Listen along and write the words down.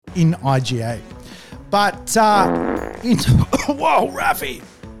in IGA. But, whoa, Rafi.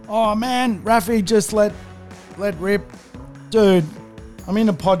 Oh, man, Rafi just let rip. Dude, I'm in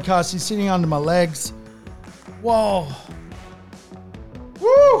a podcast. He's sitting under my legs. Whoa.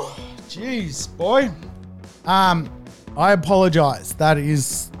 Woo. Jeez, boy. I apologize. That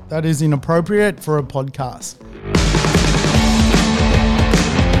is inappropriate for a podcast.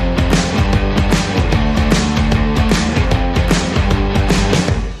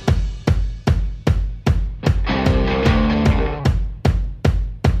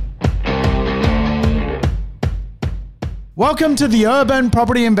 Welcome to the Urban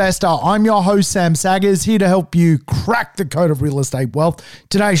Property Investor. I'm your host, Sam Saggers, here to help you crack the code of real estate wealth.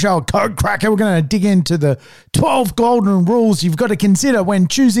 Today's show, Code Cracker, we're going to dig into the 12 golden rules you've got to consider when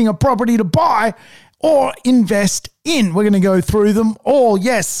choosing a property to buy or invest in. We're going to go through them all.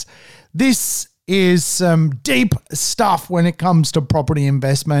 Yes, this is some deep stuff when it comes to property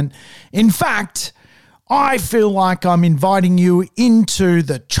investment. In fact, I feel like I'm inviting you into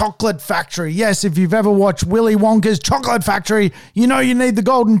the chocolate factory. Yes, if you've ever watched Willy Wonka's Chocolate Factory, you know you need the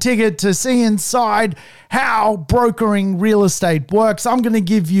golden ticket to see inside how brokering real estate works. I'm going to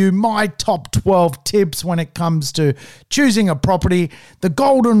give you my top 12 tips when it comes to choosing a property, the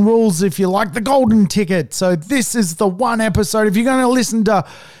golden rules, if you like, the golden ticket. So this is the one episode. If you're going to listen to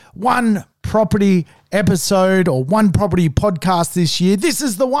one property episode or one property podcast this year, this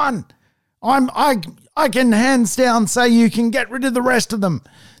is the one. I can hands down say you can get rid of the rest of them.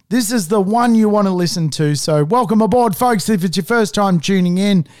 This is the one you want to listen to. So welcome aboard, folks. If it's your first time tuning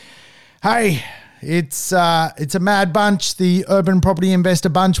in, hey, it's a mad bunch, the Urban Property Investor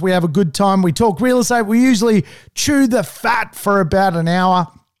bunch. We have a good time. We talk real estate. We usually chew the fat for about an hour.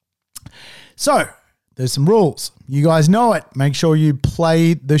 So there's some rules. You guys know it. Make sure you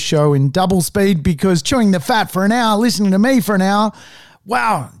play the show in double speed, because chewing the fat for an hour, listening to me for an hour,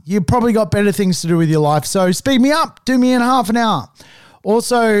 wow, you've probably got better things to do with your life. So speed me up, do me in half an hour.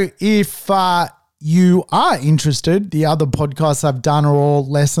 Also, if you are interested, the other podcasts I've done are all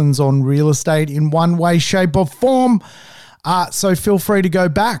lessons on real estate in one way, shape or form. So feel free to go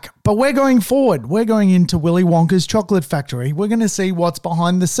back. But we're going forward. We're going into Willy Wonka's Chocolate Factory. We're going to see what's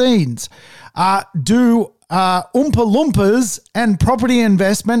behind the scenes. Do Oompa Loompas and property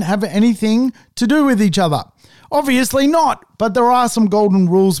investment have anything to do with each other? Obviously not, but there are some golden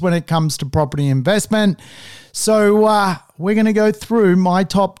rules when it comes to property investment. So we're going to go through my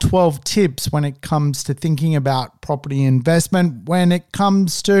top 12 tips when it comes to thinking about property investment, when it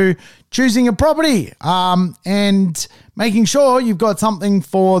comes to choosing a property and making sure you've got something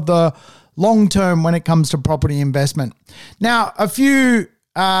for the long term when it comes to property investment. Now, a few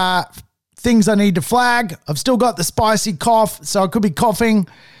things I need to flag. I've still got the spicy cough, so I could be coughing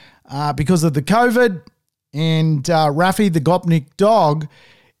because of the COVID. And Rafi, the Gopnik dog,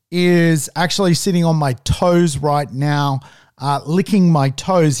 is actually sitting on my toes right now, licking my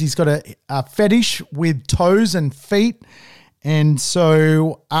toes. He's got a fetish with toes and feet. And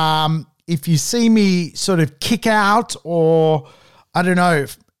so if you see me sort of kick out or, I don't know,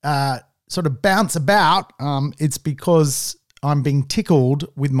 sort of bounce about, it's because I'm being tickled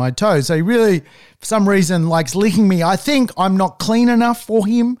with my toes. So he really, for some reason, likes licking me. I think I'm not clean enough for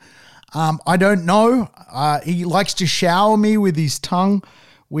him. I don't know. He likes to shower me with his tongue,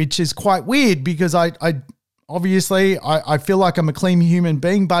 which is quite weird because I obviously feel like I'm a clean human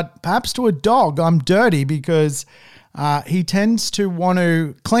being, but perhaps to a dog I'm dirty because he tends to want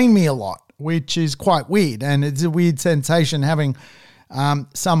to clean me a lot, which is quite weird. And it's a weird sensation having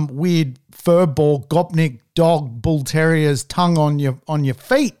some weird furball Gopnik dog bull terrier's tongue on your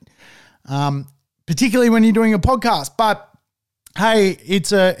feet, particularly when you're doing a podcast. But hey,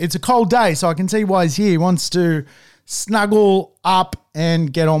 it's a cold day, so I can see why he's here. He wants to snuggle up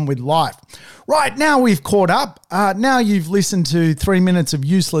and get on with life. Right, now we've caught up. Now you've listened to 3 minutes of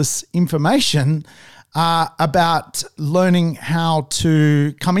useless information about learning how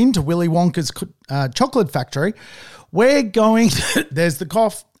to come into Willy Wonka's Chocolate Factory. We're going, there's the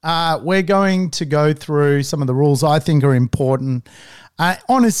cough. We're going to go through some of the rules I think are important.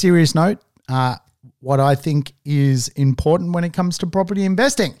 On a serious note, what I think is important when it comes to property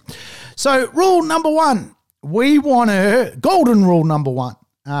investing. So rule number one, golden rule number one,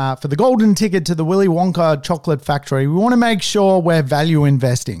 for the golden ticket to the Willy Wonka Chocolate Factory, we want to make sure we're value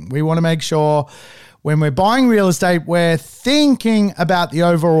investing. We want to make sure when we're buying real estate, we're thinking about the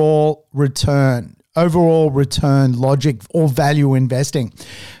overall return logic or value investing.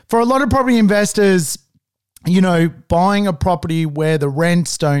 For a lot of property investors, you know, buying a property where the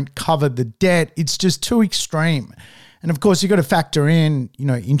rents don't cover the debt, it's just too extreme. And of course, you've got to factor in, you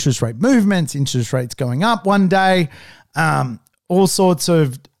know, interest rate movements, interest rates going up one day, all sorts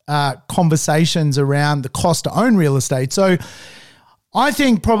of conversations around the cost to own real estate. So I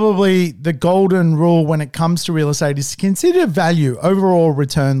think probably the golden rule when it comes to real estate is to consider value, overall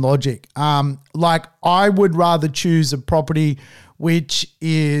return logic. Like I would rather choose a property which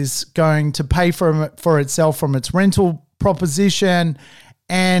is going to pay for itself from its rental proposition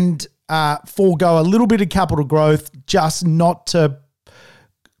and forego a little bit of capital growth, just not to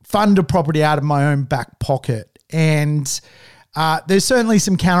fund a property out of my own back pocket. And there's certainly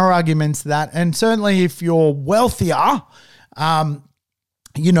some counter arguments to that. And certainly if you're wealthier,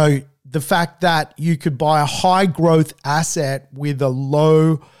 you know, the fact that you could buy a high growth asset with a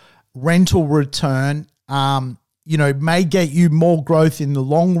low rental return, you know, may get you more growth in the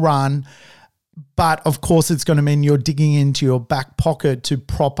long run. But of course, it's going to mean you're digging into your back pocket to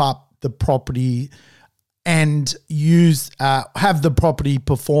prop up the property and have the property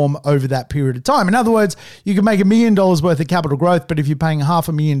perform over that period of time. In other words, you can make $1 million worth of capital growth, but if you're paying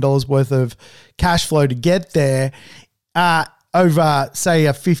 $500,000 worth of cash flow to get there, over, say,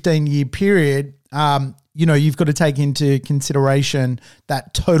 a 15-year period, you know, you've got to take into consideration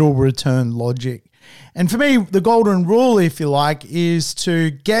that total return logic. And for me, the golden rule, if you like, is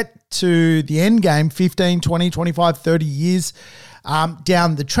to get to the end game 15, 20, 25, 30 years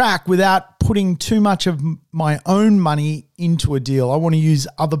down the track without putting too much of my own money into a deal. I want to use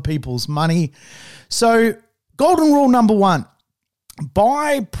other people's money. So golden rule number 1,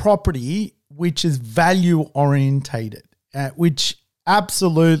 buy property which is value orientated. Which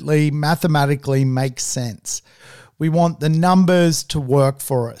absolutely mathematically makes sense. We want the numbers to work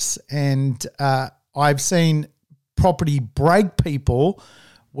for us. And I've seen property break people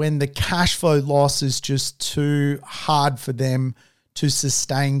when the cash flow loss is just too hard for them to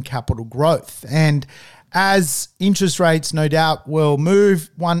sustain capital growth. And as interest rates no doubt will move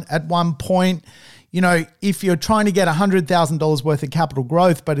at one point, you know, if you're trying to get $100,000 worth of capital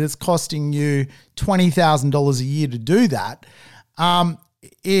growth, but it's costing you $20,000 a year to do that,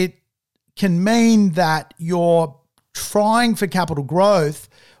 it can mean that you're trying for capital growth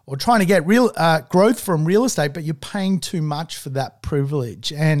or trying to get real growth from real estate, but you're paying too much for that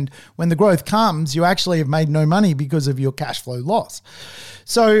privilege. And when the growth comes, you actually have made no money because of your cash flow loss.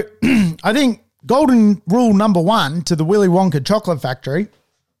 So I think golden rule number 1 to the Willy Wonka chocolate factory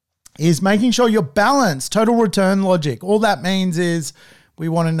is making sure you're balanced, total return logic. All that means is we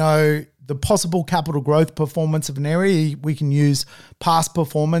want to know the possible capital growth performance of an area. We can use past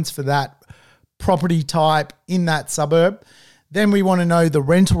performance for that property type in that suburb. Then we want to know the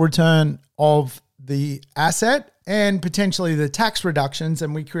rental return of the asset and potentially the tax reductions.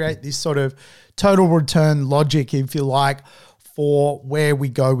 And we create this sort of total return logic, if you like, for where we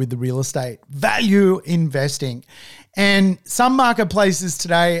go with the real estate. Value investing. And some marketplaces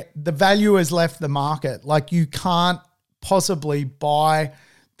today, the value has left the market. Like you can't possibly buy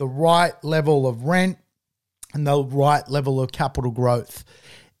the right level of rent and the right level of capital growth.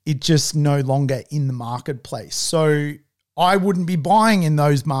 It's just no longer in the marketplace. So I wouldn't be buying in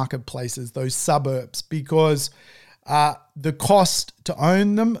those marketplaces, those suburbs, because the cost to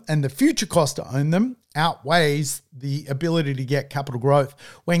own them and the future cost to own them outweighs the ability to get capital growth.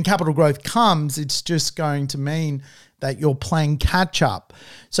 When capital growth comes, it's just going to mean that you're playing catch up.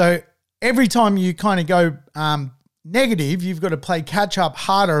 So every time you kind of go negative, you've got to play catch up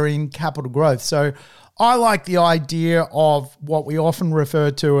harder in capital growth. So I like the idea of what we often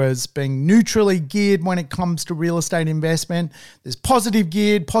refer to as being neutrally geared when it comes to real estate investment. There's positive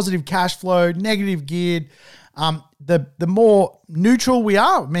geared, positive cash flow, negative geared. The more neutral we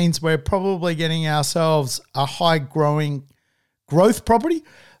are, it means we're probably getting ourselves a high growing growth property,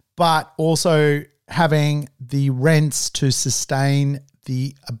 but also having the rents to sustain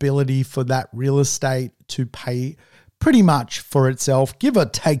the ability for that real estate to pay pretty much for itself, give or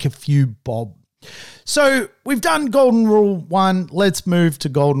take a few bob. So we've done golden rule 1. Let's move to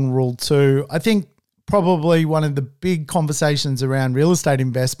golden rule 2. I think probably one of the big conversations around real estate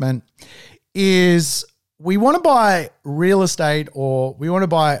investment is we want to buy real estate or we want to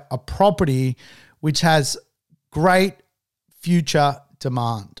buy a property which has great future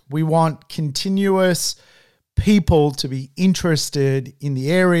demand. We want continuous people to be interested in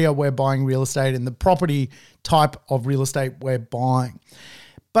the area we're buying real estate and the property type of real estate we're buying.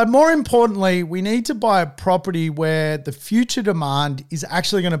 But more importantly, we need to buy a property where the future demand is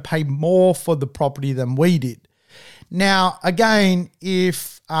actually going to pay more for the property than we did. Now, again,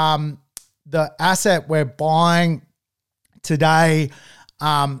 if the asset we're buying today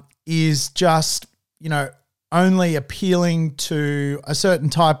is just, only appealing to a certain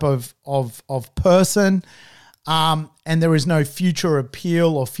type of person, and there is no future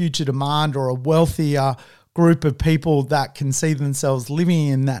appeal or future demand or a wealthier group of people that can see themselves living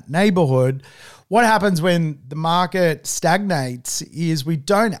in that neighborhood. What happens when the market stagnates is we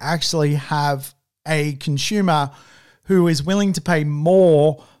don't actually have a consumer who is willing to pay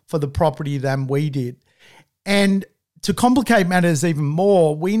more for the property than we did. And to complicate matters even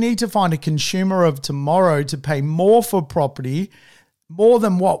more, we need to find a consumer of tomorrow to pay more for property, more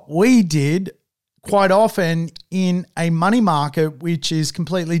than what we did, quite often in a money market, which is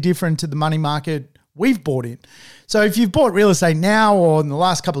completely different to the money market we've bought in. So if you've bought real estate now or in the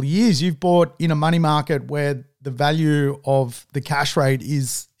last couple of years, you've bought in a money market where the value of the cash rate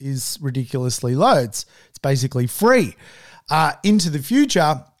is ridiculously low. It's basically free. Into the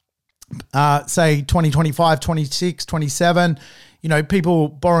future, say 2025, 26, 27, people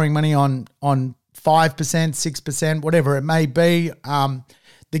borrowing money on 5%, 6%, whatever it may be.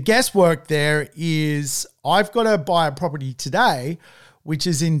 The guesswork there is I've got to buy a property today, which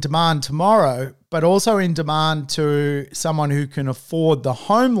is in demand tomorrow, but also in demand to someone who can afford the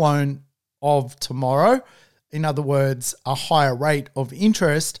home loan of tomorrow. In other words, a higher rate of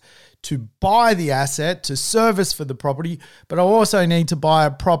interest to buy the asset, to service for the property. But I also need to buy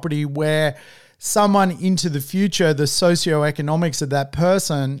a property where someone into the future, the socioeconomics of that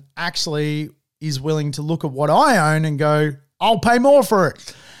person actually is willing to look at what I own and go, I'll pay more for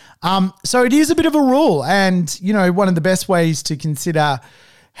it. So it is a bit of a rule. And, one of the best ways to consider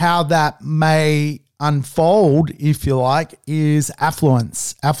how that may unfold, if you like, is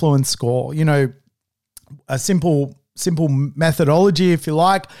affluence score. A simple methodology, if you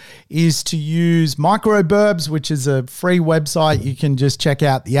like, is to use Microburbs, which is a free website. You can just check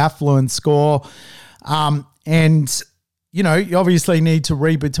out the affluence score. And, you obviously need to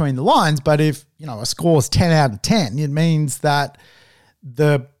read between the lines, but if, a score is 10 out of 10, it means that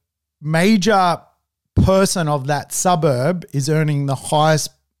the major person of that suburb is earning the highest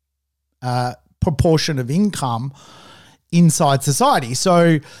proportion of income inside society.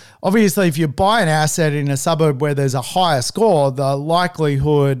 So obviously if you buy an asset in a suburb where there's a higher score, the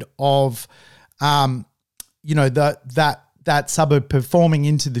likelihood of, that suburb performing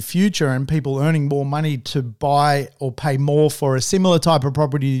into the future and people earning more money to buy or pay more for a similar type of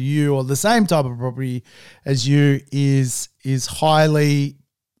property to you or the same type of property as you is highly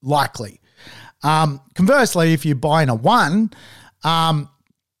likely. Conversely, if you're buying a 1,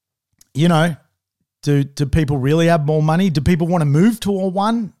 do people really have more money? Do people want to move to a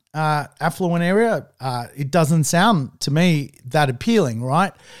 1 affluent area? It doesn't sound to me that appealing,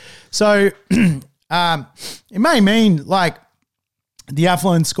 right? So it may mean like the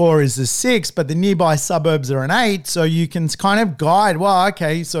affluent score is a 6, but the nearby suburbs are an 8. So you can kind of guide, well,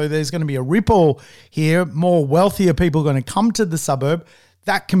 okay, so there's going to be a ripple here. More wealthier people are going to come to the suburb.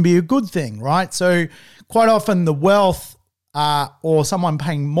 That can be a good thing, right? So quite often the wealth or someone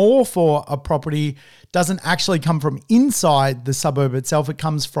paying more for a property doesn't actually come from inside the suburb itself. It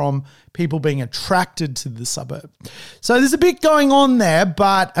comes from people being attracted to the suburb. So there's a bit going on there,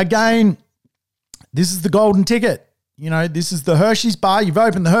 but again, this is the golden ticket. This is the Hershey's bar. You've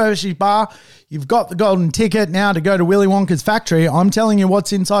opened the Hershey's bar. You've got the golden ticket now to go to Willy Wonka's factory. I'm telling you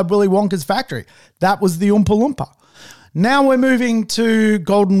what's inside Willy Wonka's factory. That was the Oompa Loompa. Now we're moving to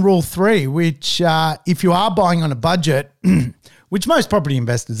Golden Rule 3, which if you are buying on a budget, which most property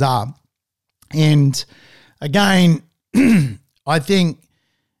investors are, and again, I think,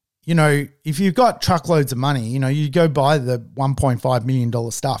 if you've got truckloads of money, you go buy the $1.5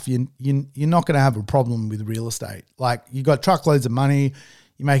 million stuff, you're not going to have a problem with real estate. Like you got truckloads of money,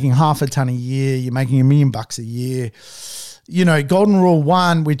 you're making $500,000 a year, you're making $1 million a year. Golden Rule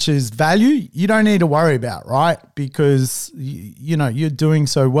 1, which is value, you don't need to worry about, right? Because, you're doing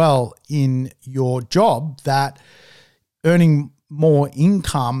so well in your job that earning more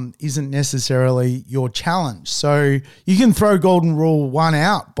income isn't necessarily your challenge. So you can throw Golden Rule 1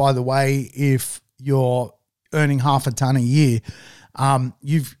 out, by the way, if you're earning $500,000 a year.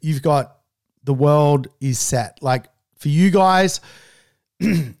 You've got the world is set. Like for you guys,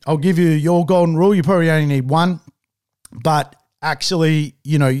 I'll give you your golden rule. You probably only need 1. But actually,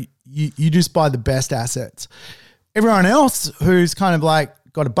 you just buy the best assets. Everyone else who's kind of like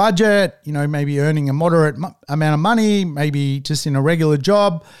got a budget, maybe earning a moderate amount of money, maybe just in a regular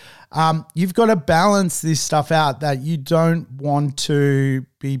job, you've got to balance this stuff out that you don't want to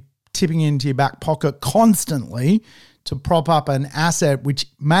be tipping into your back pocket constantly to prop up an asset which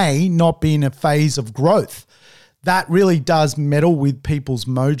may not be in a phase of growth. That really does meddle with people's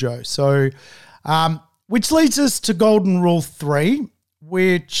mojo. So, which leads us to Golden Rule 3,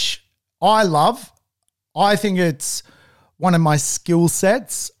 which I love. I think it's one of my skill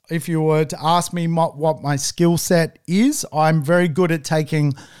sets. If you were to ask me what my skill set is, I'm very good at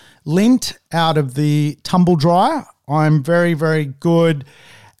taking lint out of the tumble dryer. I'm very, very good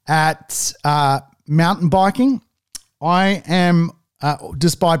at mountain biking. I am,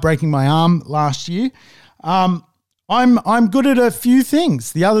 despite breaking my arm last year, I'm good at a few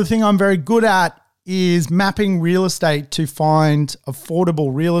things. The other thing I'm very good at is mapping real estate to find affordable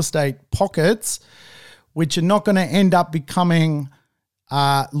real estate pockets, which are not going to end up becoming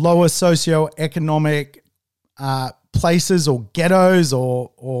lower socioeconomic places or ghettos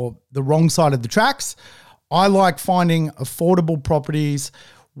or the wrong side of the tracks. I like finding affordable properties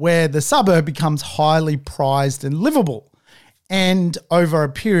where the suburb becomes highly prized and livable. And over a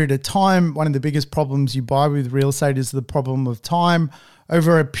period of time, one of the biggest problems you buy with real estate is the problem of time.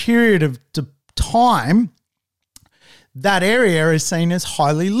 Over a period of time, that area is seen as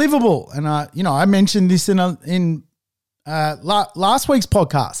highly livable. And I mentioned this in last week's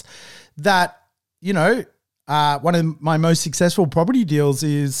podcast that one of my most successful property deals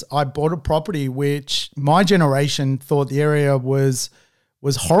is I bought a property which my generation thought the area was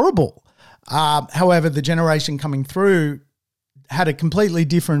horrible. However, the generation coming through had a completely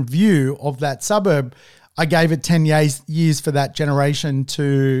different view of that suburb. I gave it 10 years for that generation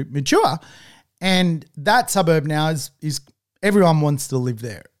to mature. And that suburb now is everyone wants to live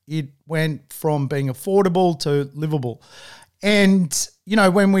there. It went from being affordable to livable. And,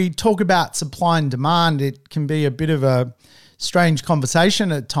 when we talk about supply and demand, it can be a bit of a strange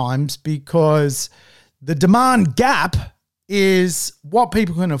conversation at times because the demand gap is what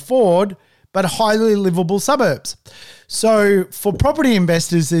people can afford, but highly livable suburbs. So for property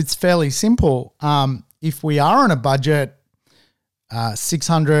investors, it's fairly simple. If we are on a budget,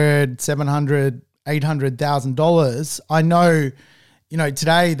 $600,000, $700,000, $800,000. I know,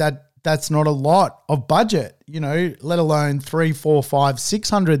 today that's not a lot of budget, let alone $300,000, $400,000,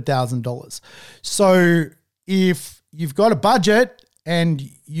 $500,000, $600,000. So if you've got a budget and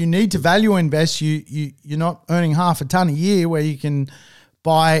you need to value invest, you're not earning half a ton a year where you can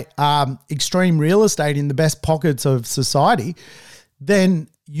buy extreme real estate in the best pockets of society, then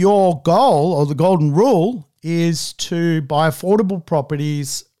your goal or the golden rule is to buy affordable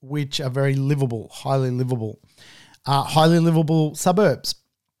properties which are very livable, highly livable suburbs.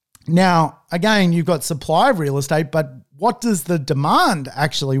 Now, again, you've got supply of real estate, but what does the demand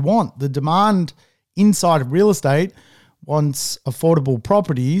actually want? The demand inside of real estate wants affordable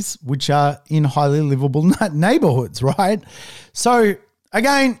properties which are in highly livable neighborhoods, right? So,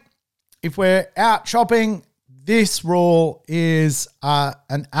 again, if we're out shopping, this rule is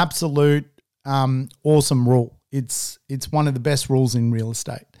an absolute awesome rule. It's one of the best rules in real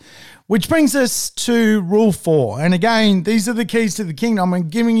estate, which brings us to rule 4. And again, these are the keys to the kingdom. I'm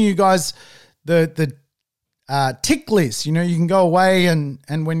giving you guys the tick list. You can go away and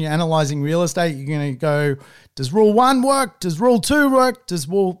when you're analyzing real estate, you're going to go, does rule 1 work? Does rule 2 work? Does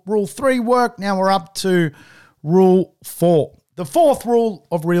rule 3 work? Now we're up to rule 4. The fourth rule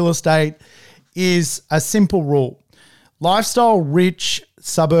of real estate is a simple rule. Lifestyle rich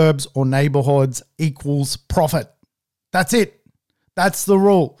suburbs or neighborhoods equals profit. That's it. That's the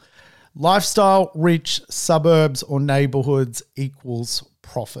rule. Lifestyle rich suburbs or neighborhoods equals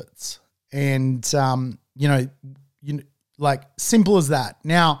profits. And, like simple as that.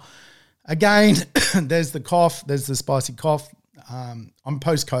 Now, again, there's the cough, there's the spicy cough. I'm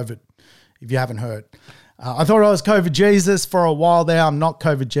post-COVID, if you haven't heard. I thought I was COVID Jesus for a while there. I'm not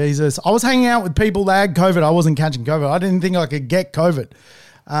COVID Jesus. I was hanging out with people that had COVID. I wasn't catching COVID. I didn't think I could get COVID.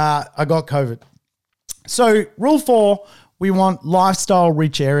 I got COVID. So rule 4, we want lifestyle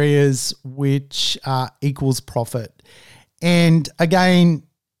rich areas, which equals profit. And again,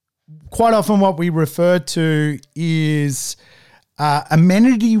 quite often what we refer to is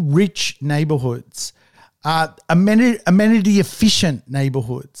amenity rich neighborhoods, amenity efficient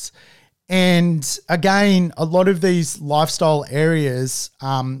neighborhoods. And again, a lot of these lifestyle areas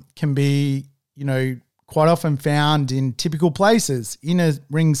can be, quite often found in typical places, inner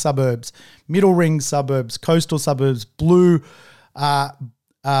ring suburbs, middle ring suburbs, coastal suburbs, blue,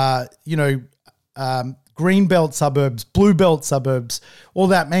 green belt suburbs, blue belt suburbs. All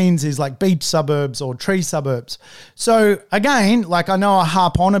that means is like beach suburbs or tree suburbs. So again, like I know I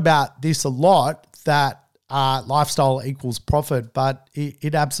harp on about this a lot, that lifestyle equals profit, but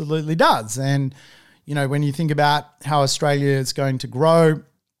it absolutely does. And, when you think about how Australia is going to grow,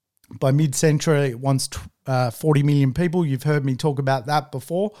 by mid-century, it wants 40 million people. You've heard me talk about that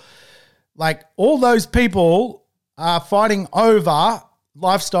before. Like all those people are fighting over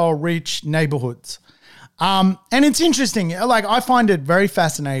lifestyle-rich neighborhoods. And it's interesting. Like I find it very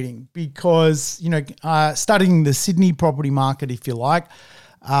fascinating because, studying the Sydney property market, if you like,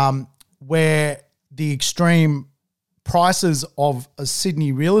 where the extreme prices of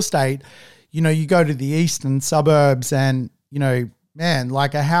Sydney real estate, you go to the eastern suburbs and, man,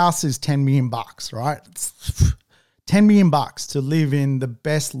 like a house is 10 million bucks, right? It's 10 million bucks to live in the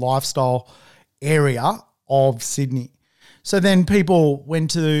best lifestyle area of Sydney. So then people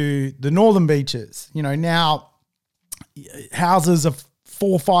went to the northern beaches. Now houses are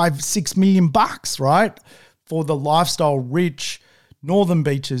 4, 5, 6 million bucks, right? For the lifestyle rich northern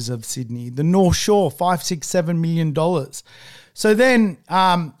beaches of Sydney, the North Shore, $5, $6, $7 million. So then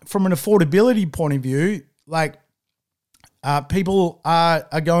from an affordability point of view, like people are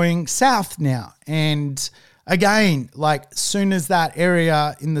going south now. And again, like soon as that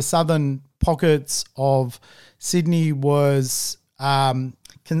area in the southern pockets of Sydney was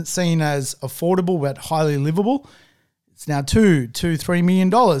seen as affordable but highly livable, it's now $2-3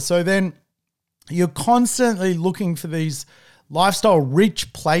 million. So then you're constantly looking for these lifestyle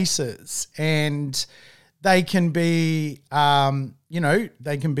rich places, and they can be,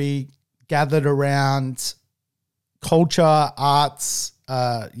 they can be gathered around culture, arts,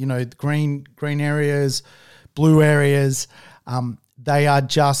 green areas, blue areas. They are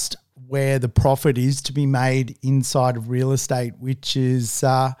just where the profit is to be made inside of real estate, which is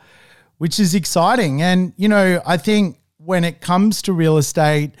exciting. And, I think when it comes to real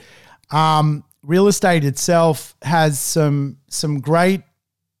estate itself has some great,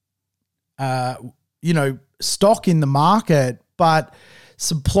 stock in the market, but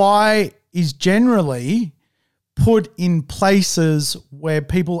supply is generally put in places where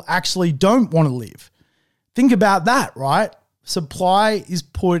people actually don't want to live. Think about that, right? Supply is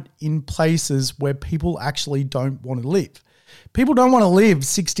put in places where people actually don't want to live. People don't want to live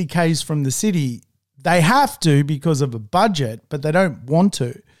 60 Ks from the city. They have to because of a budget, but they don't want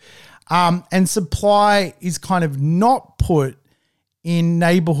to. And supply is kind of not put in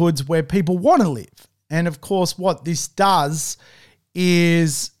neighborhoods where people want to live. And of course, what this does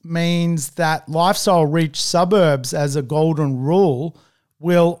means that lifestyle rich suburbs, as a golden rule,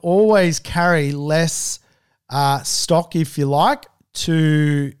 will always carry less stock, if you like,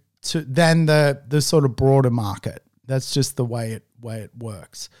 than the sort of broader market. That's just the way it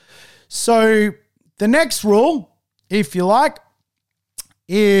works. So the next rule, if you like,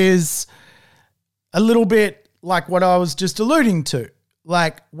 is a little bit like what I was just alluding to.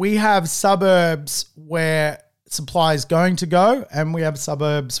 Like, we have suburbs where supply is going to go, and we have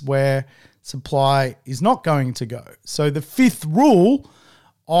suburbs where supply is not going to go. So the fifth rule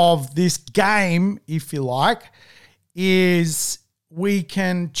of this game, if you like, is we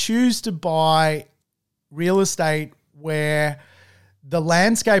can choose to buy real estate where the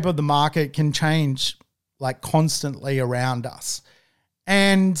landscape of the market can change like constantly around us.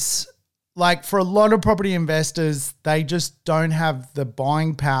 And like for a lot of property investors, they just don't have the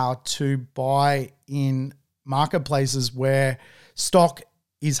buying power to buy in marketplaces where stock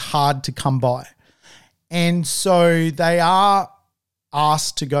is hard to come by. And so they are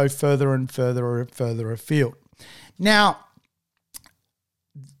asked to go further and further and further afield. Now,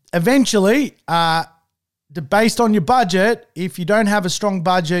 eventually, based on your budget, if you don't have a strong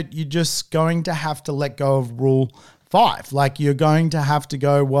budget, you're just going to have to let go of Rule 5. Like, you're going to have to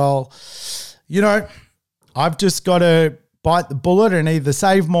go, well, I've just got to bite the bullet and either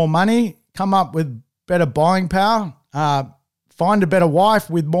save more money, come up with better buying power, find a better wife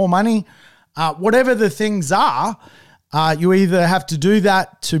with more money, whatever the things are, you either have to do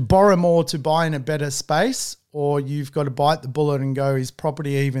that to borrow more to buy in a better space, or you've got to bite the bullet and go, is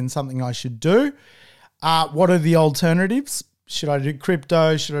property even something I should do? What are the alternatives? Should I do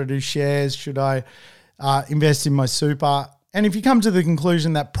crypto? Should I do shares? Should I invest in my super? And if you come to the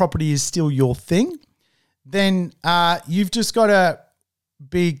conclusion that property is still your thing, then you've just got to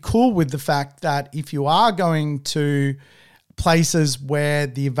be cool with the fact that if you are going to places where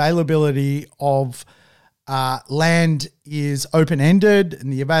the availability of land is open-ended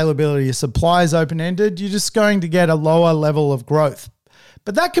and the availability of supply is open-ended, you're just going to get a lower level of growth.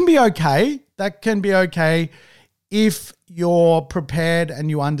 But that can be okay. That can be okay if you're prepared and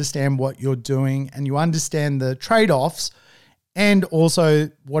you understand what you're doing and you understand the trade-offs and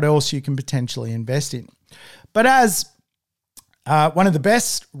also what else you can potentially invest in. But as one of the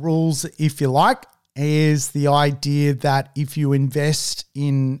best rules, if you like, is the idea that if you invest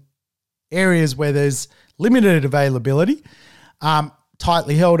in areas where there's limited availability,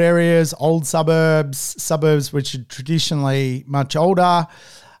 tightly held areas, old suburbs which are traditionally much older,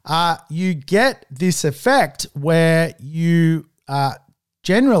 you get this effect where you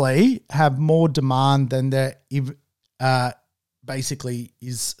generally have more demand than there basically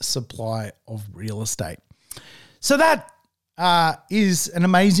is supply of real estate. So that is an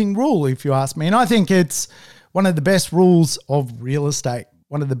amazing rule, if you ask me. And I think it's one of the best rules of real estate,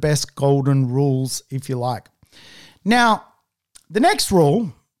 one of the best golden rules, if you like. Now, the next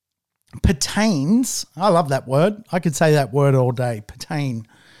rule pertains, I love that word. I could say that word all day, pertain.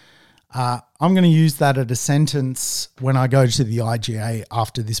 I'm going to use that as a sentence when I go to the IGA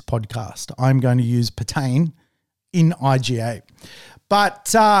after this podcast. I'm going to use pertain in IGA. But,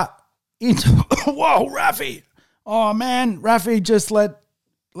 whoa, Rafi. Oh, man, Rafi just let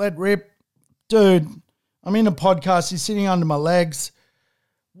rip. Dude, I'm in a podcast. He's sitting under my legs.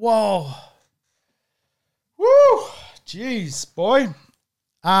 Whoa. Woo. Jeez, boy.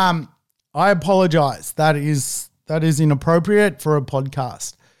 I apologize. That is inappropriate for a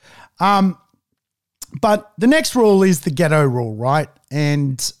podcast. But the next rule is the ghetto rule, right?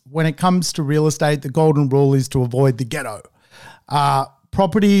 And when it comes to real estate, the golden rule is to avoid the ghetto.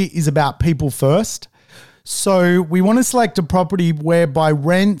 Property is about people first. So we want to select a property whereby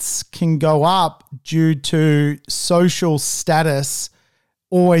rents can go up due to social status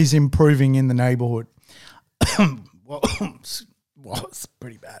always improving in the neighborhood. well, it's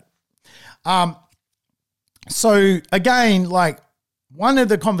pretty bad. So again, like one of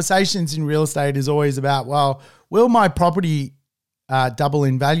the conversations in real estate is always about, well, will my property double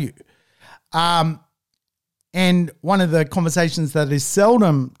in value? And one of the conversations that is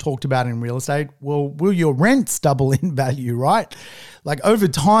seldom talked about in real estate, well, will your rents double in value, right? Like over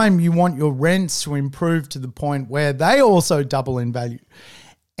time, you want your rents to improve to the point where they also double in value.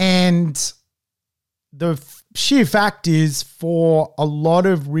 And the sheer fact is for a lot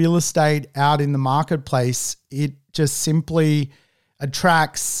of real estate out in the marketplace, it just simply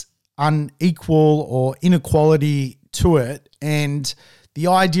attracts unequal or inequality to it. And the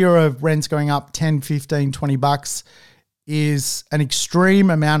idea of rents going up 10, 15, 20 bucks is an extreme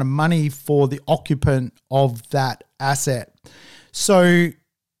amount of money for the occupant of that asset. So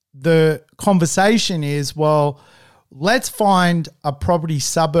the conversation is, well, let's find a property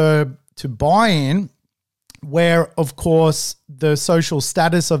suburb to buy in where, of course, the social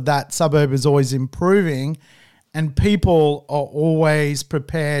status of that suburb is always improving and people are always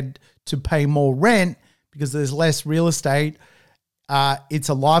prepared to pay more rent because there's less real estate. It's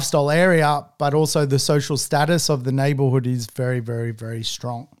a lifestyle area, but also the social status of the neighborhood is very, very, very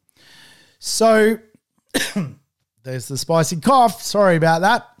strong. So there's the spicy cough. Sorry about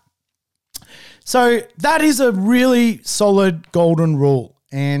that. So that is a really solid golden rule.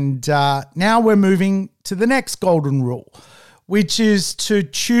 And now we're moving to the next golden rule, which is to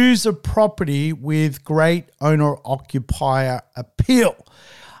choose a property with great owner-occupier appeal.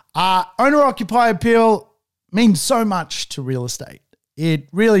 Owner-occupier appeal means so much to real estate. It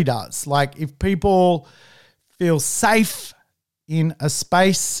really does. Like if people feel safe in a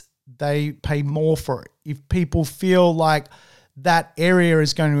space, they pay more for it. If people feel like that area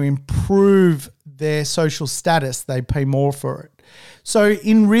is going to improve their social status, they pay more for it. So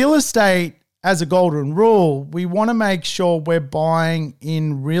in real estate, as a golden rule, we want to make sure we're buying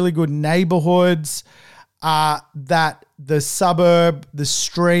in really good neighborhoods, that the suburb, the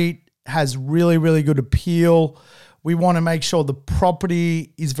street has really, really good appeal. We want to make sure the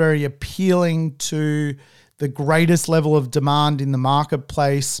property is very appealing to the greatest level of demand in the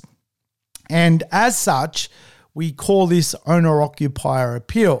marketplace. And as such, we call this owner-occupier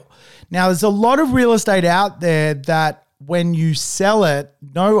appeal. Now, there's a lot of real estate out there that when you sell it,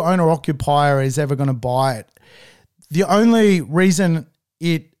 no owner-occupier is ever going to buy it. The only reason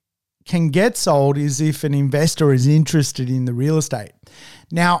it can get sold is if an investor is interested in the real estate.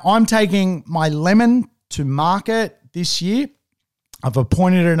 Now, I'm taking my lemon to market this year. I've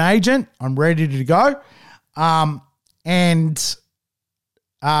appointed an agent. I'm ready to go.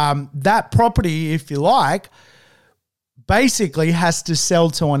 That property, if you like, basically has to sell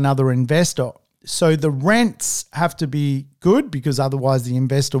to another investor. So the rents have to be good because otherwise the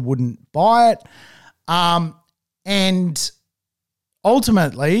investor wouldn't buy it. And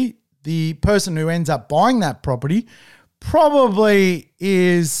ultimately, the person who ends up buying that property probably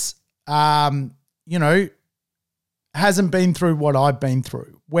is, hasn't been through what I've been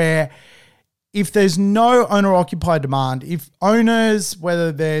through, where if there's no owner-occupier demand, if owners,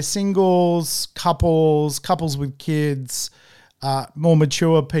 whether they're singles, couples with kids, more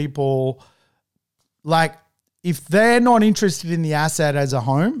mature people, like if they're not interested in the asset as a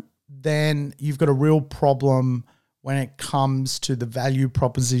home, then you've got a real problem when it comes to the value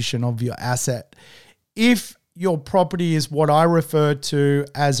proposition of your asset. If your property is what I refer to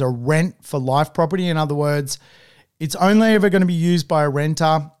as a rent for life property, in other words, it's only ever going to be used by a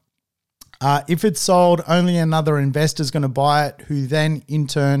renter. If it's sold, only another investor is going to buy it, who then in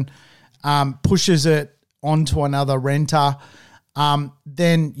turn pushes it onto another renter,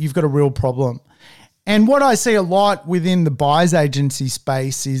 then you've got a real problem. And what I see a lot within the buyer's agency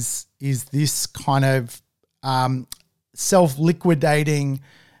space is this kind of self-liquidating,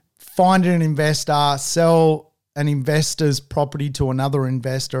 find an investor, sell an investor's property to another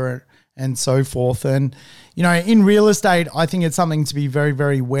investor, and so forth. And, in real estate, I think it's something to be very,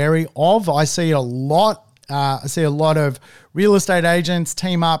 very wary of. I see a lot. I see a lot of real estate agents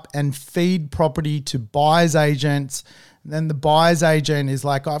team up and feed property to buyer's agents. And then the buyer's agent is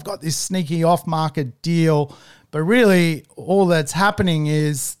like, I've got this sneaky off-market deal. But really, all that's happening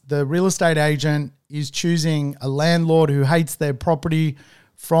is the real estate agent is choosing a landlord who hates their property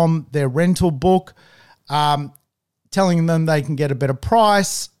from their rental book, telling them they can get a better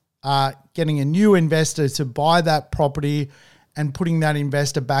price, getting a new investor to buy that property and putting that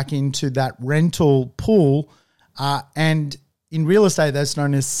investor back into that rental pool. And in real estate, that's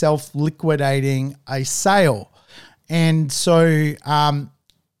known as self-liquidating a sale. And so, if an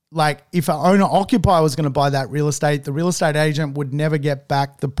owner-occupier was going to buy that real estate, the real estate agent would never get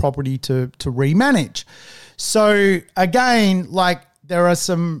back the property to remanage. So again, there are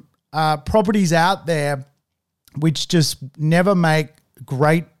some properties out there which just never make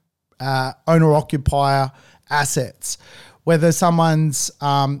great owner-occupier assets. Whether someone's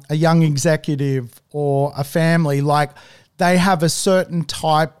a young executive or a family, they have a certain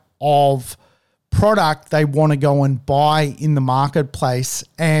type of product they want to go and buy in the marketplace,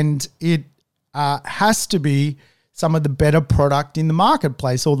 and it has to be some of the better product in the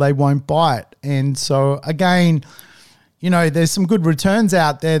marketplace or they won't buy it. And so again, there's some good returns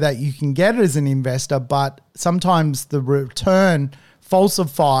out there that you can get as an investor, but sometimes the return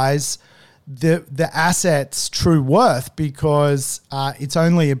falsifies the asset's true worth because it's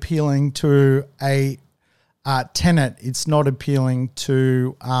only appealing to a tenant. It's not appealing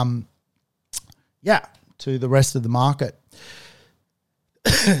to the rest of the market.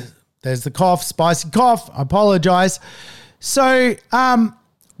 There's the cough, spicy cough. I apologize. So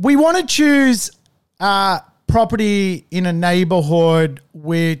we want to choose property in a neighborhood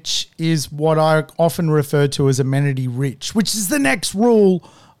which is what I often refer to as amenity rich, which is the next rule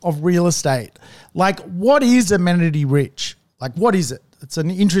of real estate. What is amenity rich? What is it? It's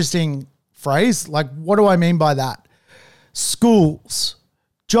an interesting phrase. What do I mean by that? Schools,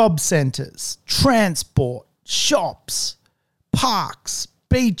 job centers, transport, shops, parks,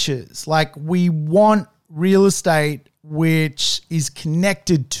 beaches. We want real estate which is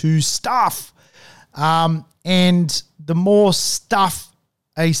connected to stuff. And the more stuff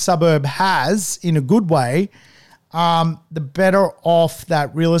a suburb has in a good way, the better off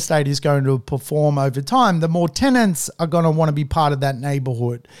that real estate is going to perform over time. The more tenants are going to want to be part of that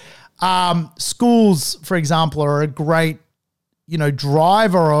neighborhood. Schools, for example, are a great,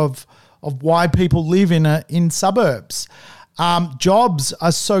 driver of why people live in suburbs. Jobs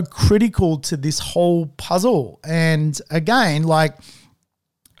are so critical to this whole puzzle. And again,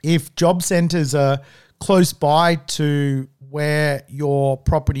 if job centers are close by to where your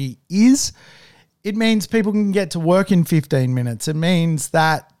property is, it means people can get to work in 15 minutes. It means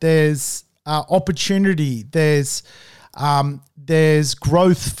that there's opportunity, there's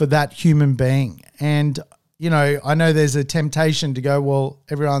growth for that human being. And, I know there's a temptation to go, well,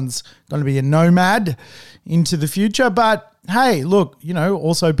 everyone's going to be a nomad into the future. But hey, look,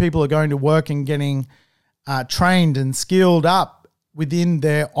 also people are going to work and getting trained and skilled up within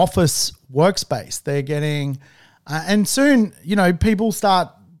their office workspace. They're getting, and soon, people start,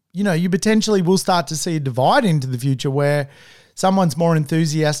 you potentially will start to see a divide into the future where someone's more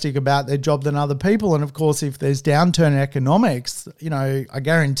enthusiastic about their job than other people. And of course, if there's downturn in economics, I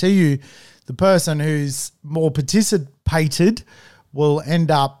guarantee you the person who's more participated will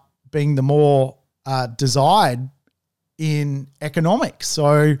end up being the more desired in economics.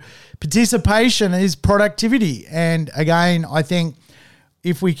 So participation is productivity. And again, I think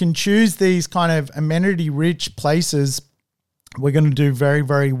if we can choose these kind of amenity-rich places, we're going to do very,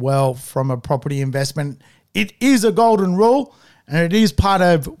 very well from a property investment. It is a golden rule, and it is part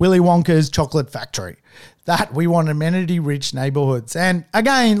of Willy Wonka's chocolate factory that we want amenity-rich neighborhoods. And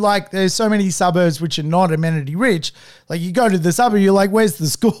again, there's so many suburbs which are not amenity-rich. You go to the suburb, you're like, where's the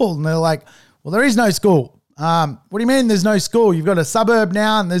school? And they're like, well, there is no school. What do you mean there's no school? You've got a suburb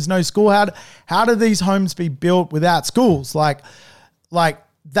now and there's no school. How do these homes be built without schools?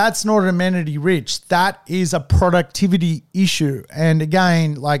 That's not amenity rich. That is a productivity issue. And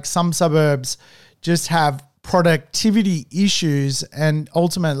again, some suburbs just have productivity issues, and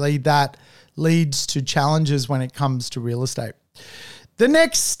ultimately that leads to challenges when it comes to real estate. The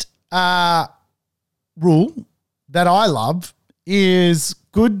next rule that I love is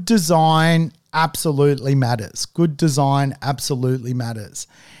good design absolutely matters. Good design absolutely matters.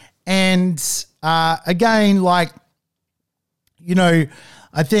 And again, like,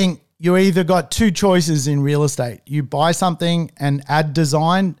 I think you either got two choices in real estate. You buy something and add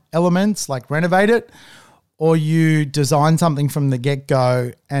design elements, like renovate it, or you design something from the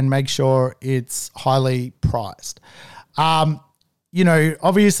get-go and make sure it's highly priced. Obviously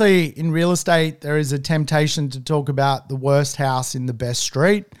in real estate, there is a temptation to talk about the worst house in the best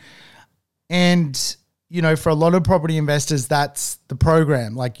street. And, for a lot of property investors, that's the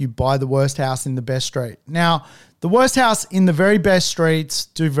program. Like, you buy the worst house in the best street. Now, the worst house in the very best streets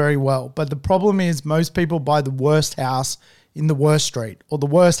do very well. But the problem is most people buy the worst house in the worst street, or the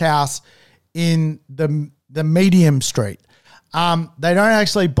worst house in the medium street. They don't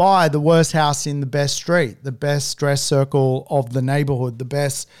actually buy the worst house in the best street, the best stress circle of the neighborhood, the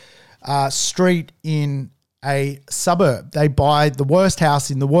best street in a suburb. They buy the worst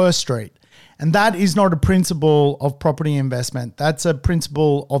house in the worst street. And that is not a principle of property investment. That's a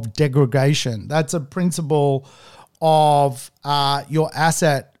principle of degradation. That's a principle of your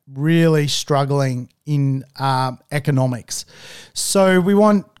asset really struggling in economics. So we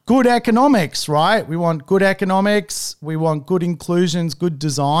want good economics, right? We want good economics. We want good inclusions, good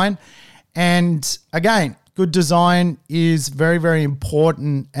design. And again, good design is very, very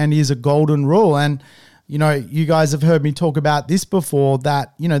important and is a golden rule. And you guys have heard me talk about this before,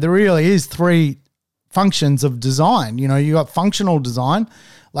 that, there really is three functions of design. You got functional design,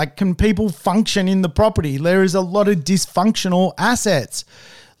 like, can people function in the property? There is a lot of dysfunctional assets.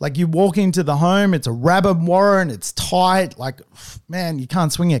 Like, you walk into the home, it's a rabbit warren, it's tight. Like, man, you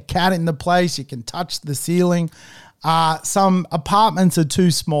can't swing a cat in the place. You can touch the ceiling. Some apartments are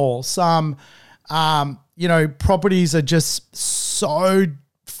too small. Some, properties are just so,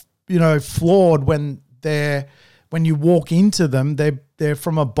 flawed when you walk into them. They're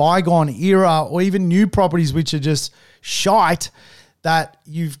from a bygone era, or even new properties which are just shite, that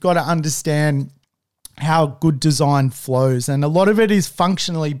you've got to understand how good design flows. And a lot of it is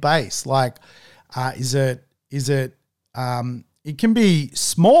functionally based. Like, it can be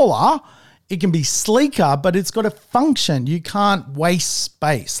smaller, it can be sleeker, but it's got to function. You can't waste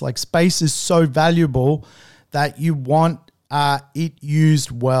space. Like, space is so valuable that you want it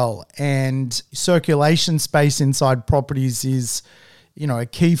used well. And circulation space inside properties is, a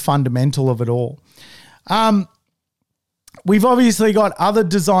key fundamental of it all. We've obviously got other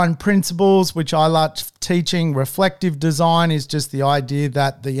design principles, which I like teaching. Reflective design is just the idea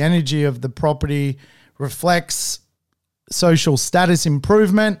that the energy of the property reflects social status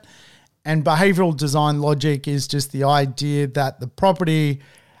improvement. And behavioral design logic is just the idea that the property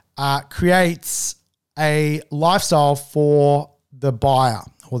creates a lifestyle for the buyer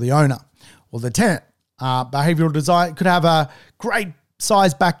or the owner or the tenant. Behavioral design could have a great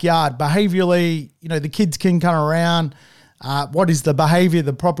size backyard. Behaviorally, the kids can come around. What is the behavior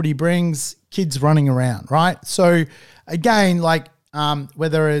the property brings? Kids running around, right? So again, like,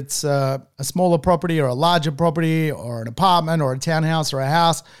 whether it's a smaller property or a larger property or an apartment or a townhouse or a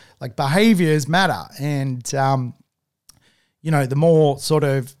house, like, behaviors matter. And, the more sort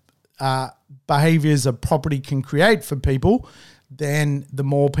of behaviors a property can create for people, then the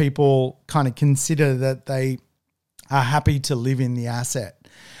more people kind of consider that they are happy to live in the asset.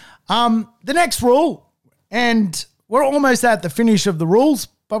 The next rule, and we're almost at the finish of the rules,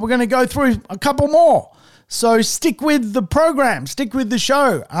 but we're going to go through a couple more. So stick with the program, stick with the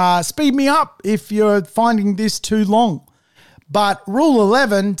show. Speed me up if you're finding this too long. But rule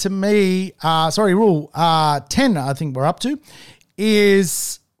 11 to me, rule 10, I think we're up to,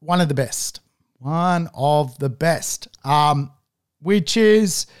 is one of the best. One of the best, which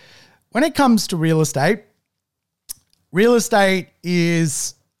is when it comes to real estate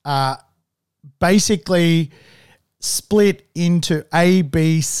is basically split into A,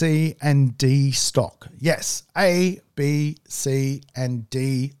 B, C, and D stock. Yes, A, B, C, and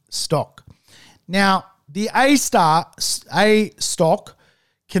D stock. Now, the A stock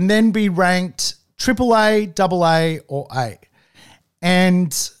can then be ranked AAA, AA, or A.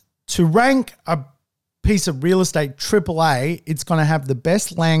 And to rank a piece of real estate AAA, it's going to have the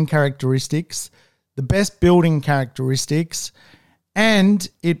best land characteristics, the best building characteristics, and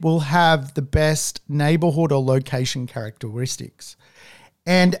it will have the best neighborhood or location characteristics.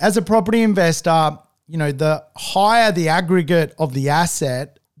 And as a property investor, the higher the aggregate of the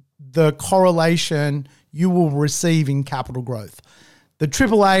asset, the correlation you will receive in capital growth. The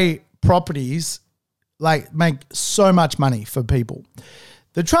AAA properties make so much money for people.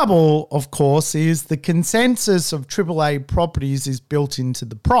 The trouble, of course, is the consensus of AAA properties is built into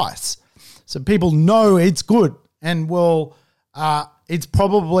the price. So people know it's good and it's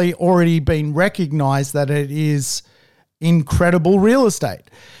probably already been recognized that it is incredible real estate.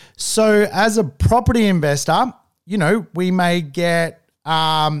 So as a property investor, we may get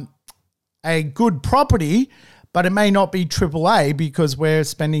a good property, but it may not be AAA because we're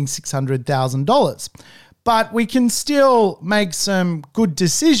spending $600,000. But we can still make some good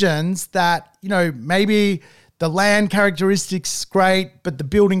decisions that, maybe the land characteristics is great, but the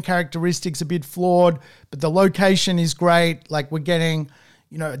building characteristics a bit flawed, but the location is great. Like we're getting,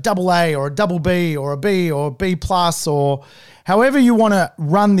 a double A or a double B or a B or a B plus, or however you want to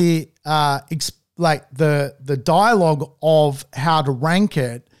run the the dialogue of how to rank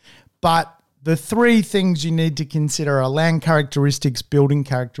it. But the three things you need to consider are land characteristics, building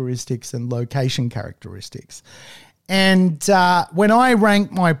characteristics, and location characteristics. And when I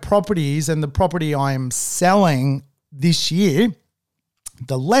rank my properties and the property I am selling this year,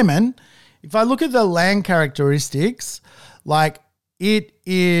 the Lemon, if I look at the land characteristics, it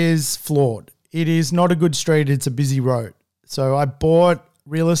is flawed. It is not a good street. It's a busy road. So I bought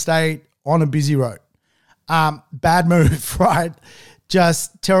real estate on a busy road. Bad move, right?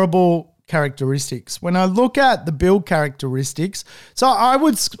 Just terrible characteristics. When I look at the build characteristics, so I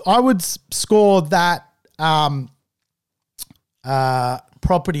would score that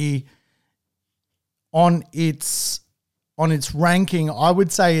property on its ranking. I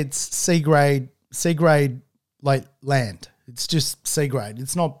would say it's C grade like land. It's just C grade.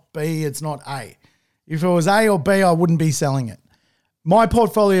 It's not B. It's not A. If it was A or B, I wouldn't be selling it. My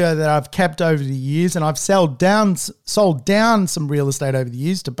portfolio that I've kept over the years, and I've sold down some real estate over the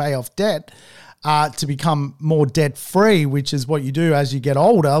years to pay off debt, to become more debt free, which is what you do as you get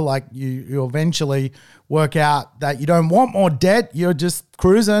older. Like you eventually work out that you don't want more debt. You're just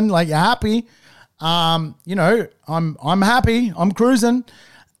cruising, like you're happy. I'm happy. I'm cruising.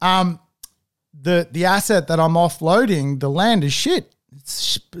 The asset that I'm offloading, the land, is shit.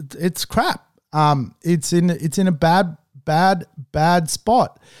 It's crap. It's in a bad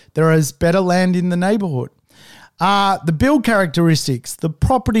spot. There is better land in the neighborhood. The build characteristics, the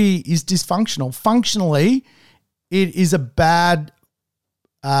property is dysfunctional. Functionally, it is a bad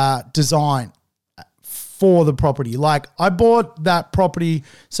design for the property. Like I bought that property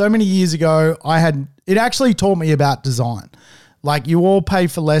so many years ago. It actually taught me about design. Like you all pay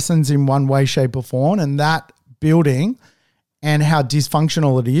for lessons in one way, shape or form, and that building and how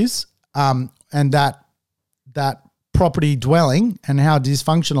dysfunctional it is, and that property dwelling and how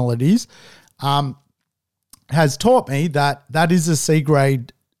dysfunctional it is, has taught me that is a C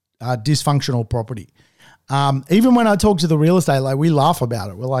grade dysfunctional property. Even when I talk to the real estate, like we laugh about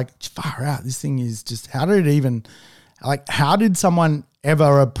it. We're like, far out. This thing is just, how did someone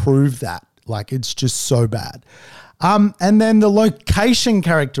ever approve that? Like it's just so bad. And then the location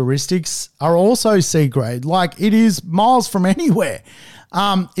characteristics are also C grade. Like it is miles from anywhere.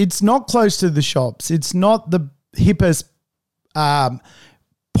 It's not close to the shops. It's not the hippest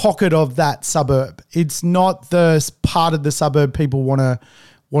pocket of that suburb. It's not the part of the suburb people want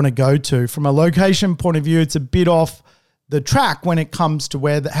to go to. From a location point of view, it's a bit off the track when it comes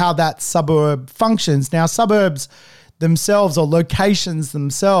to how that suburb functions. Now, suburbs themselves or locations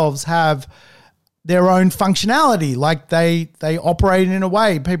themselves have their own functionality. Like they operate in a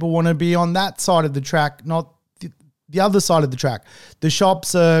way. People want to be on that side of the track, not the other side of the track. The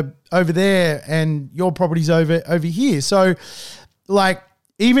shops are over there and your property's over here. So like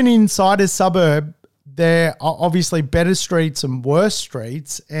even inside a suburb, there are obviously better streets and worse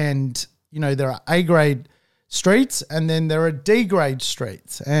streets. And, there are A grade streets and then there are D grade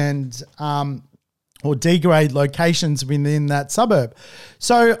streets and, or D grade locations within that suburb.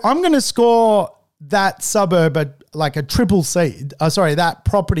 So I'm going to score that suburb like a triple C. That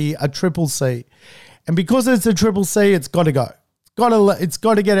property a triple C. And because it's a triple C, it's got to go. It's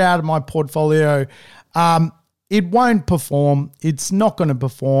got to get out of my portfolio. It won't perform. It's not going to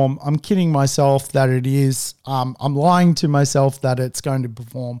perform. I'm kidding myself that it is. I'm lying to myself that it's going to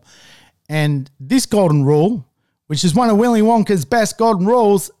perform. And this golden rule, which is one of Willy Wonka's best golden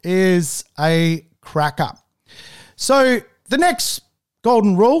rules, is a cracker. So the next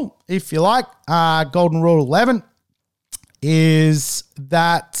golden rule, if you like, golden rule 11, is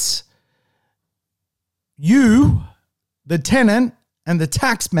that you, the tenant, and the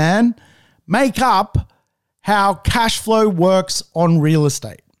tax man make up how cash flow works on real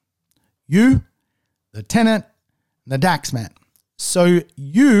estate. You, the tenant, and the tax man. So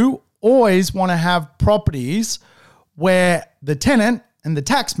you always want to have properties where the tenant and the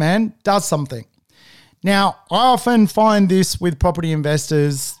tax man does something. Now, I often find this with property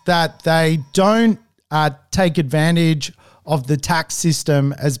investors that they don't take advantage of the tax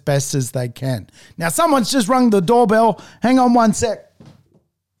system as best as they can. Now, someone's just rung the doorbell. Hang on one sec.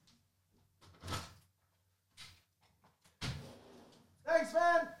 Thanks,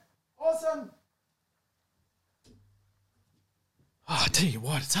 man. Awesome. Oh, I tell you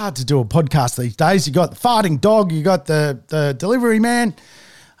what, it's hard to do a podcast these days. You got the farting dog, you got the delivery man.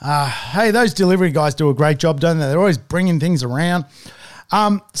 Hey, those delivery guys do a great job, don't they? They're always bringing things around.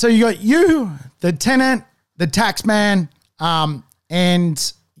 So you got you, the tenant, the tax man,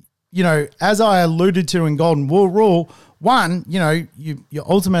 and, you know, as I alluded to in Golden Rule, one, you know, you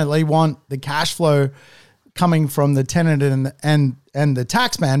ultimately want the cash flow coming from the tenant and the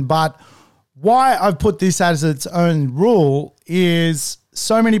tax man. But why I've put this as its own rule is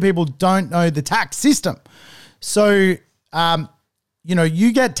so many people don't know the tax system. So, you know,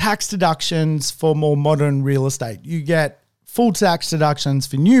 you get tax deductions for more modern real estate. You get full tax deductions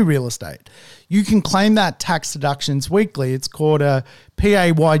for new real estate. You can claim that tax deductions weekly. It's called a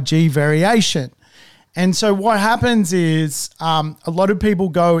PAYG variation. And so what happens is a lot of people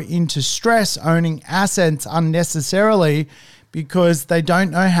go into stress owning assets unnecessarily because they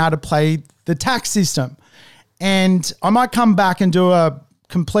don't know how to play the tax system. And I might come back and do a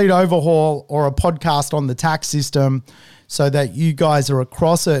complete overhaul or a podcast on the tax system so that you guys are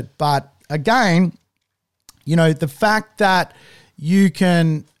across it. But again, you know, the fact that you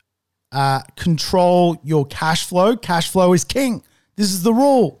can control your cash flow is king. This is the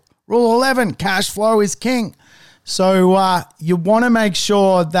rule. Rule 11, cash flow is king. So you want to make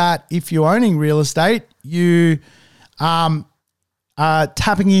sure that if you're owning real estate, you are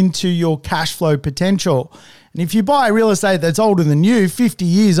tapping into your cash flow potential. And if you buy real estate that's older than you, 50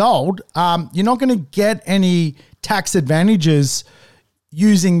 years old, you're not going to get any tax advantages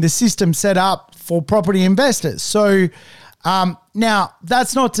using the system set up for property investors. So now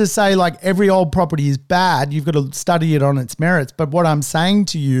that's not to say like every old property is bad. You've got to study it on its merits. But what I'm saying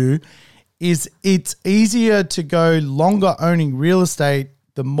to you is it's easier to go longer owning real estate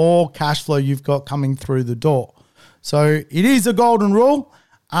the more cash flow you've got coming through the door. So it is a golden rule.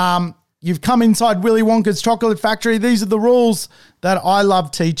 You've come inside Willy Wonka's chocolate factory. These are the rules that I love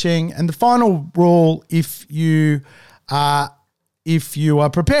teaching. And the final rule, if you are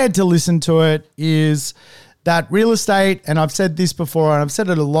prepared to listen to it, is that real estate, and I've said this before, and I've said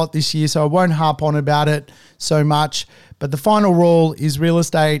it a lot this year, so I won't harp on about it so much. But the final rule is real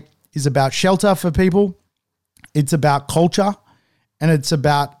estate is about shelter for people. It's about culture, and it's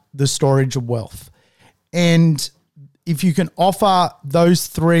about the storage of wealth. And if you can offer those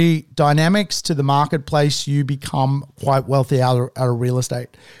three dynamics to the marketplace, you become quite wealthy out of real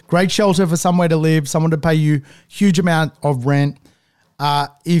estate. Great shelter for somewhere to live, someone to pay you huge amount of rent.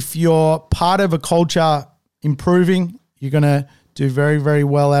 If you're part of a culture improving, you're going to do very, very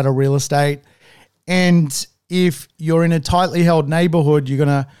well out of real estate. And if you're in a tightly held neighborhood, you're going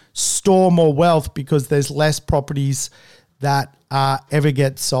to store more wealth because there's less properties that ever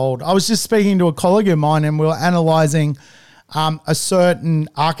get sold. I was just speaking to a colleague of mine and we were analyzing a certain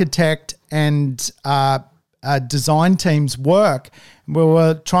architect and design team's work. We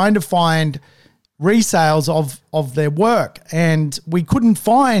were trying to find resales of their work, and we couldn't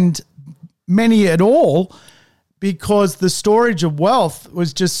find many at all because the storage of wealth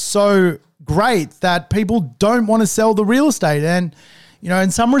was just so great that people don't want to sell the real estate. And, you know,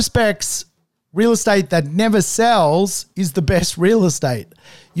 in some respects, real estate that never sells is the best real estate.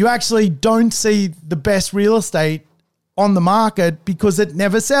 You actually don't see the best real estate on the market because it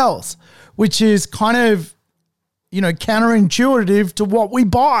never sells, which is kind of, you know, counterintuitive to what we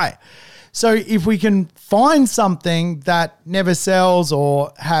buy. So if we can find something that never sells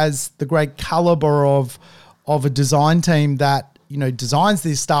or has the great caliber of a design team that, you know, designs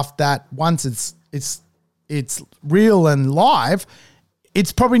this stuff that once it's real and live,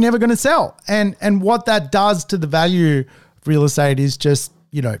 it's probably never going to sell. And what that does to the value of real estate is just,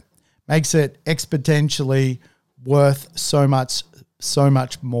 you know, makes it exponentially worth so much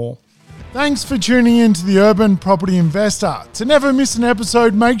more. Thanks for tuning in to the Urban Property Investor. To never miss an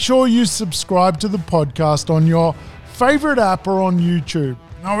episode, make sure you subscribe to the podcast on your favorite app or on YouTube.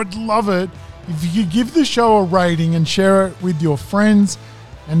 And I would love it if you could give the show a rating and share it with your friends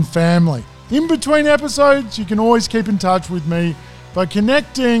and family. In between episodes, you can always keep in touch with me by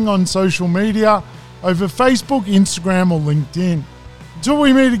connecting on social media over Facebook, Instagram, or LinkedIn. Until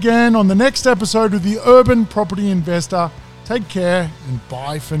we meet again on the next episode of the Urban Property Investor, take care and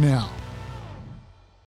bye for now.